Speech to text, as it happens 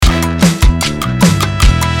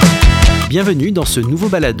Bienvenue dans ce nouveau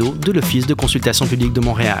balado de l'Office de consultation publique de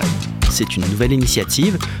Montréal. C'est une nouvelle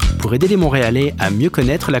initiative pour aider les Montréalais à mieux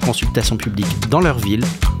connaître la consultation publique dans leur ville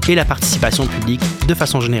et la participation publique de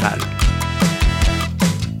façon générale.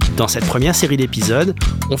 Dans cette première série d'épisodes,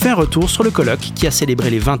 on fait un retour sur le colloque qui a célébré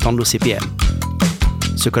les 20 ans de l'OCPM.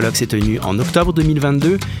 Ce colloque s'est tenu en octobre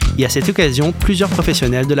 2022 et à cette occasion, plusieurs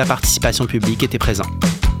professionnels de la participation publique étaient présents.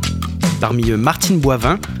 Parmi eux, Martine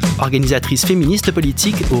Boivin, organisatrice féministe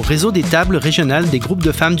politique au réseau des tables régionales des groupes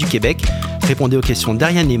de femmes du Québec, répondait aux questions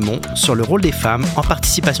d'Ariane Aymon sur le rôle des femmes en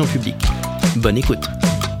participation publique. Bonne écoute.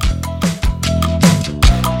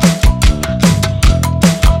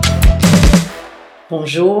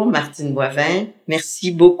 Bonjour, Martine Boivin.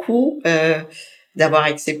 Merci beaucoup d'avoir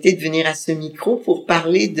accepté de venir à ce micro pour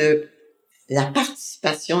parler de la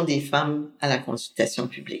participation des femmes à la consultation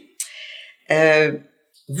publique.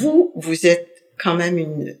 Vous êtes quand même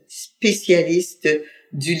une spécialiste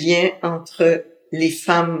du lien entre les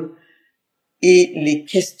femmes et les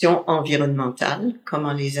questions environnementales,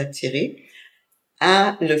 comment les attirer.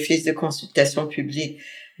 À l'Office de consultation publique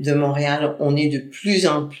de Montréal, on est de plus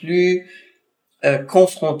en plus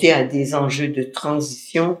confronté à des enjeux de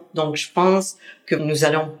transition. Donc, je pense que nous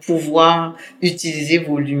allons pouvoir utiliser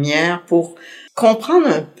vos lumières pour comprendre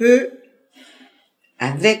un peu,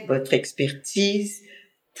 avec votre expertise,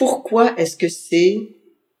 pourquoi est-ce que c'est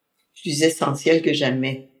plus essentiel que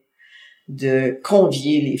jamais de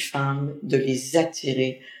convier les femmes, de les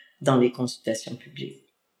attirer dans les consultations publiques?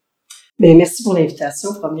 Bien, merci pour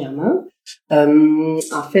l'invitation, premièrement.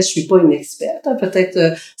 En fait, je suis pas une experte.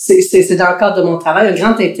 Peut-être, c'est dans le cadre de mon travail un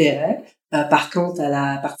grand intérêt. Par contre, à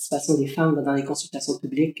la participation des femmes dans les consultations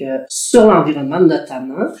publiques sur l'environnement,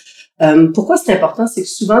 notamment. Pourquoi c'est important? C'est que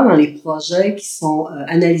souvent, dans les projets qui sont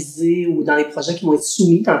analysés ou dans les projets qui vont être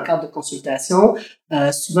soumis dans le cadre de consultation,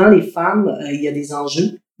 souvent, les femmes, il y a des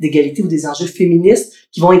enjeux d'égalité ou des enjeux féministes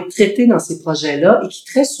qui vont être traités dans ces projets-là et qui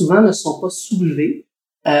très souvent ne sont pas soulevés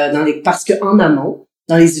parce qu'en amont,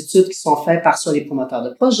 dans les études qui sont faites par soit les promoteurs de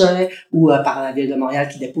projets ou par la Ville de Montréal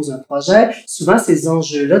qui dépose un projet, souvent ces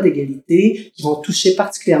enjeux-là d'égalité qui vont toucher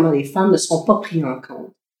particulièrement les femmes ne seront pas pris en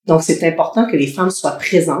compte. Donc, c'est important que les femmes soient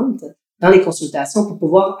présentes dans les consultations pour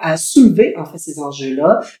pouvoir soulever en fait ces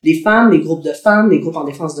enjeux-là. Les femmes, les groupes en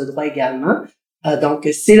défense de droits également. Donc,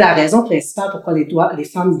 c'est la raison principale pourquoi les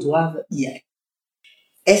femmes doivent y être.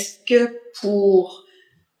 Est-ce que pour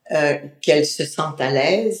qu'elles se sentent à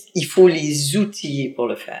l'aise, il faut les outiller pour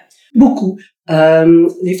le faire? Beaucoup.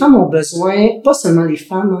 Les femmes ont besoin, pas seulement les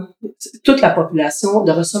femmes, toute la population,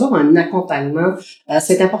 de recevoir un accompagnement.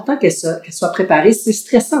 C'est important qu'elles soient préparées. C'est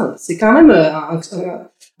stressant. C'est quand même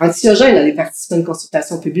anxiogène d'aller participer à une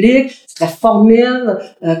consultation publique. C'est très formel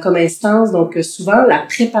comme instance. Donc, souvent, la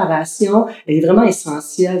préparation est vraiment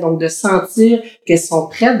essentielle. Donc, de sentir qu'elles sont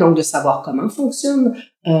prêtes, donc de savoir comment fonctionne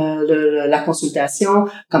la consultation,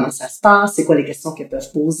 comment ça se passe, c'est quoi les questions qu'elles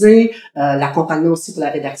peuvent poser, l'accompagnement aussi pour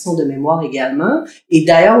la rédaction de mémoire également. Et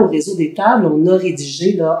d'ailleurs, au réseau des tables, on a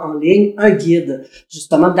rédigé là en ligne un guide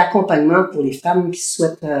justement d'accompagnement pour les femmes qui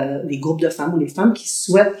souhaitent, les groupes de femmes ou les femmes qui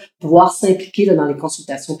souhaitent pouvoir s'impliquer là, dans les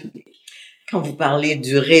consultations publiques. Quand vous parlez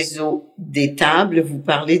du réseau des tables, vous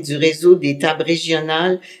parlez du réseau des tables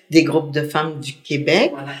régionales des groupes de femmes du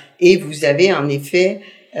Québec. Voilà. Et vous avez en effet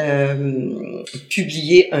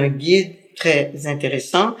publié un guide très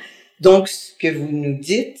intéressant. Donc, ce que vous nous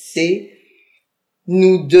dites, c'est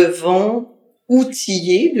nous devons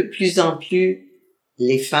outiller de plus en plus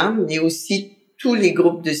les femmes, mais aussi tous les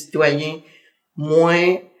groupes de citoyens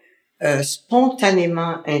moins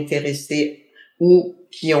spontanément intéressés ou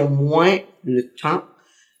qui ont moins le temps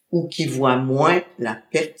ou qui voient moins la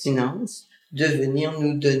pertinence de venir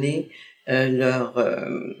nous donner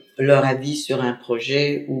leur avis sur un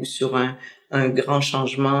projet ou sur un grand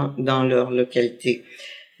changement dans leur localité.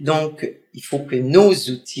 Donc, il faut que nos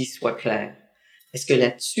outils soient clairs. Est-ce que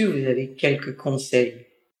là-dessus, vous avez quelques conseils?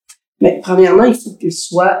 Mais premièrement, il faut qu'ils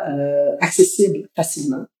soient accessibles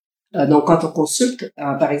facilement. Donc, quand on consulte,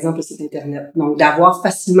 par exemple, le site Internet, donc d'avoir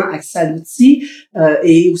facilement accès à l'outil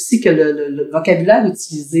et aussi que le vocabulaire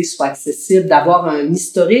utilisé soit accessible, d'avoir un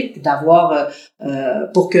historique,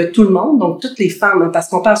 pour que tout le monde, donc toutes les femmes, parce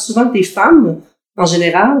qu'on parle souvent des femmes en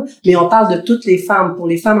général, mais on parle de toutes les femmes, pour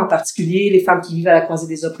les femmes en particulier, les femmes qui vivent à la croisée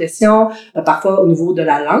des oppressions, parfois au niveau de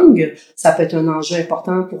la langue, ça peut être un enjeu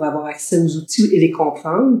important pour avoir accès aux outils et les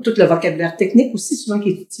comprendre. Tout le vocabulaire technique aussi souvent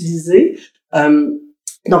qui est utilisé.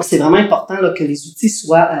 Donc, c'est vraiment important là, que les outils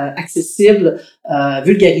soient accessibles,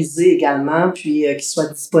 vulgarisés également, puis qu'ils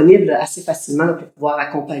soient disponibles assez facilement là, pour pouvoir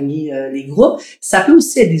accompagner les groupes. Ça peut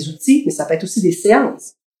aussi être des outils, mais ça peut être aussi des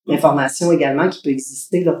séances d'information également qui peut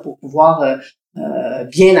exister là, pour pouvoir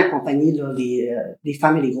bien accompagner là, les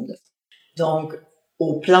femmes et les groupes de femmes. Donc,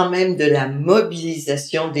 au plan même de la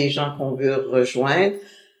mobilisation des gens qu'on veut rejoindre,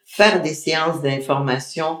 faire des séances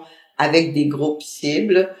d'information avec des groupes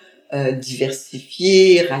cibles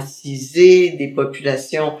diversifiés, racisés, des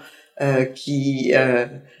populations qui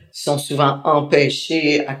sont souvent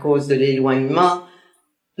empêchées à cause de l'éloignement,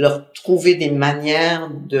 leur trouver des manières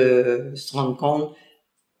de se rendre compte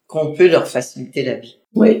qu'on peut leur faciliter la vie.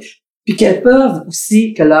 Oui, puis qu'elles peuvent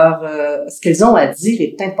aussi, que ce qu'elles ont à dire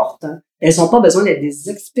est important. Elles n'ont pas besoin d'être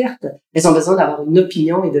des expertes. Elles ont besoin d'avoir une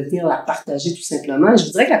opinion et de venir la partager tout simplement. Je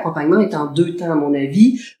voudrais que l'accompagnement est en 2 temps, à mon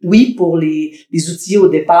avis. Oui, pour les outiller au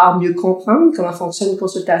départ, mieux comprendre comment fonctionne une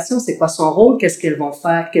consultation, c'est quoi son rôle, qu'est-ce qu'elles vont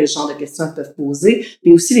faire, quel genre de questions elles peuvent poser,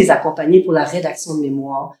 mais aussi les accompagner pour la rédaction de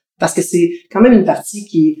mémoire. Parce que c'est quand même une partie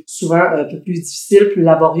qui est souvent un peu plus difficile, plus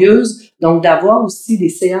laborieuse. Donc, d'avoir aussi des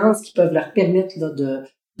séances qui peuvent leur permettre là,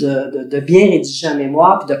 de bien rédiger en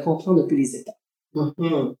mémoire puis de comprendre un peu les étapes.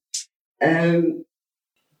 Mm-hmm.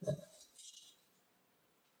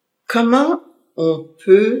 Comment on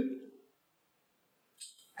peut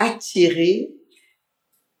attirer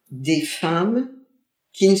des femmes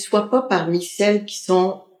qui ne soient pas parmi celles qui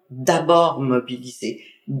sont d'abord mobilisées,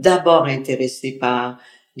 d'abord intéressées par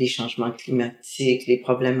les changements climatiques, les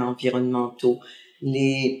problèmes environnementaux,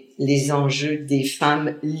 les enjeux des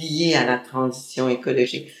femmes liés à la transition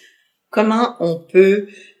écologique? Comment on peut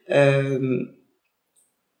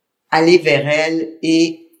aller vers elles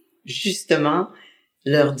et justement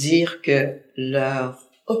leur dire que leur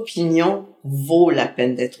opinion vaut la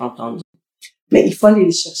peine d'être entendue? Mais il faut aller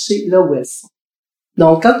les chercher là où elles sont.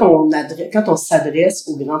 Donc, quand on s'adresse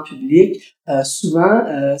au grand public, souvent,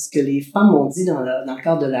 ce que les femmes ont dit dans le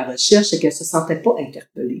cadre de la recherche, c'est qu'elles se sentaient pas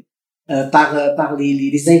interpellées par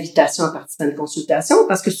les invitations à participer à une consultation,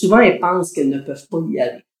 parce que souvent, elles pensent qu'elles ne peuvent pas y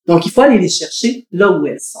aller. Donc, il faut aller les chercher là où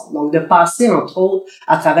elles sont. Donc, de passer, entre autres,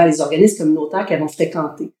 à travers les organismes communautaires qu'elles vont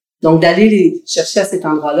fréquenter. Donc, d'aller les chercher à cet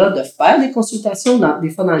endroit-là, de faire des consultations, des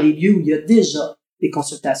fois dans les lieux où il y a déjà des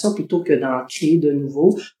consultations plutôt que d'en créer de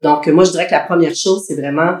nouveaux. Donc, moi, je dirais que la première chose, c'est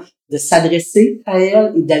vraiment de s'adresser à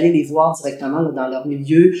elles et d'aller les voir directement là, dans leur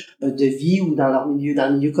milieu de vie ou dans le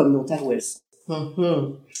milieu communautaire où elles sont.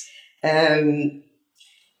 Mm-hmm.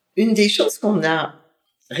 Une des choses qu'on a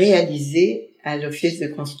réalisées à l'Office de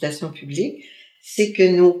consultation publique, c'est que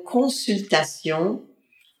nos consultations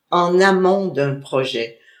en amont d'un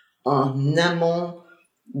projet, en amont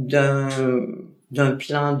d'un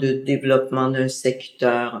plan de développement d'un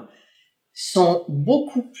secteur, sont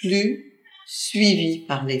beaucoup plus suivies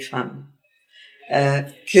par les femmes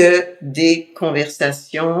que des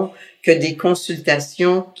conversations, que des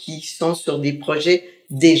consultations qui sont sur des projets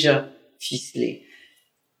déjà ficelés.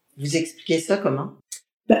 Vous expliquez ça comment?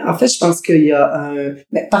 En fait, je pense qu'il y a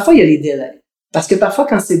parfois, il y a les délais. Parce que parfois,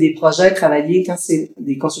 quand c'est des projets travaillés, quand c'est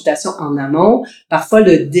des consultations en amont, parfois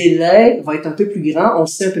le délai va être un peu plus grand, on le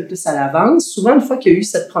sait un peu plus à l'avance. Souvent, une fois qu'il y a eu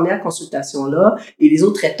cette première consultation-là et les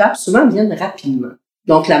autres étapes, souvent viennent rapidement.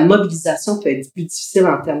 Donc, la mobilisation peut être plus difficile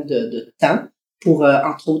en termes de temps pour,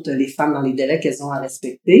 entre autres, les femmes dans les délais qu'elles ont à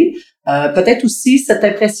respecter. Peut-être aussi cette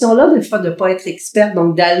impression-là, des fois, de pas être experte,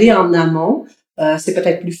 donc d'aller en amont. C'est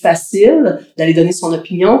peut-être plus facile d'aller donner son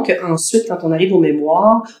opinion qu'ensuite, quand on arrive aux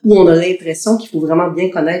mémoires, où on a l'impression qu'il faut vraiment bien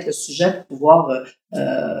connaître le sujet pour pouvoir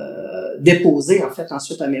déposer, en fait,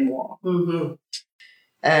 ensuite un mémoire. Mm-hmm.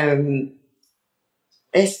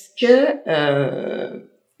 Est-ce que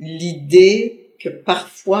l'idée que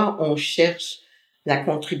parfois on cherche la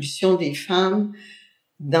contribution des femmes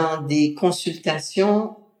dans des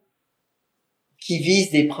consultations qui visent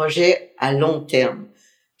des projets à long terme,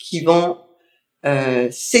 qui vont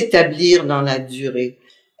s'établir dans la durée.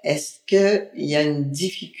 Est-ce qu'il y a une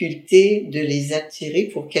difficulté de les attirer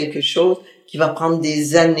pour quelque chose qui va prendre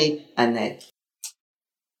des années à naître?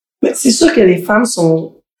 Mais c'est sûr que les femmes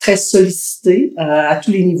sont très sollicitées à tous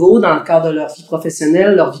les niveaux dans le cadre de leur vie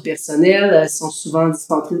professionnelle, leur vie personnelle. Elles sont souvent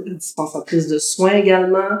dispensatrices de soins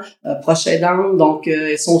également, proches aidantes. Donc,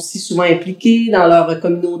 elles sont aussi souvent impliquées dans leur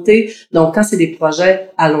communauté. Donc, quand c'est des projets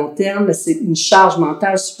à long terme, c'est une charge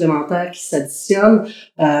mentale supplémentaire qui s'additionne.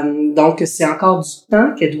 Donc, c'est encore du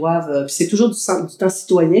temps qu'elles doivent... c'est toujours du temps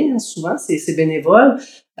citoyen, hein, souvent, c'est bénévole.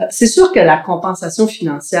 C'est sûr que la compensation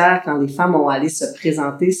financière, quand les femmes vont aller se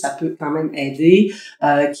présenter, ça peut quand même aider.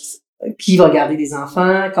 Qui va garder les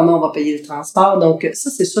enfants, comment on va payer le transport. Donc, ça,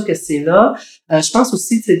 c'est sûr que c'est là. Je pense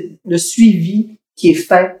aussi que le suivi qui est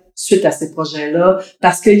fait suite à ces projets-là,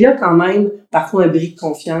 parce qu'il y a quand même parfois un bris de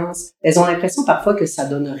confiance. Elles ont l'impression parfois que ça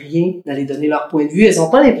donne rien d'aller donner leur point de vue. Elles n'ont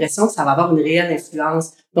pas l'impression que ça va avoir une réelle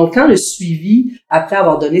influence. Donc, quand le suivi, après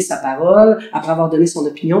avoir donné sa parole, après avoir donné son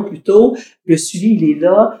opinion plutôt, le suivi, il est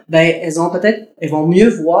là, elles vont mieux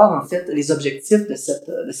voir, en fait, les objectifs de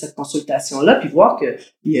cette consultation-là, puis voir que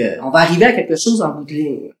on va arriver à quelque chose en bout de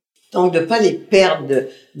ligne. Donc, de pas les perdre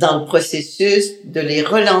dans le processus, de les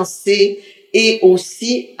relancer et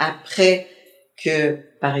aussi après que,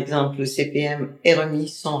 par exemple, le CPM ait remis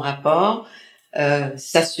son rapport,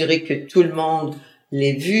 s'assurer que tout le monde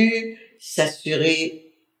l'ait vu, s'assurer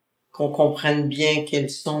qu'on comprenne bien quel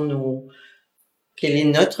est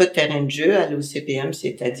notre terrain de jeu à l'OCPM,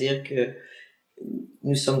 c'est-à-dire que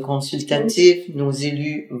nous sommes consultatifs, nos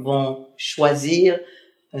élus vont choisir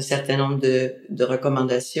un certain nombre de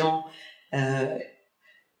recommandations,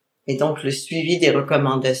 et donc le suivi des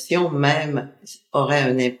recommandations même aurait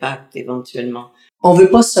un impact éventuellement. On veut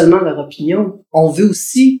pas seulement leur opinion, on veut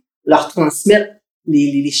aussi leur transmettre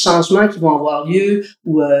les changements qui vont avoir lieu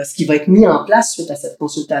ou ce qui va être mis en place suite à cette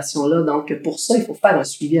consultation-là. Donc, pour ça, il faut faire un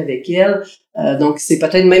suivi avec elles. Donc, c'est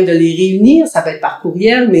peut-être même de les réunir, ça peut être par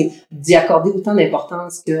courriel, mais d'y accorder autant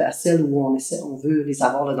d'importance qu'à celles où on veut les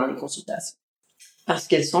avoir là, dans les consultations. Parce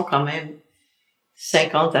qu'elles sont quand même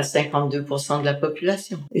 50 à 52% de la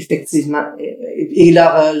population. Effectivement. Et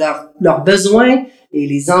leurs besoins et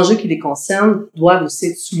les enjeux qui les concernent doivent aussi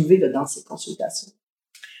être soulevés là, dans ces consultations.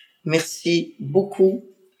 Merci beaucoup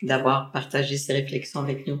d'avoir partagé ces réflexions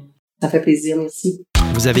avec nous. Ça fait plaisir, merci.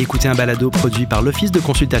 Vous avez écouté un balado produit par l'Office de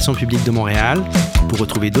consultation publique de Montréal. Pour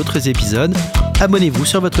retrouver d'autres épisodes, abonnez-vous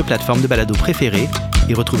sur votre plateforme de balado préférée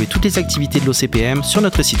et retrouvez toutes les activités de l'OCPM sur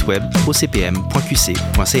notre site web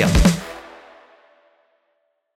ocpm.qc.ca.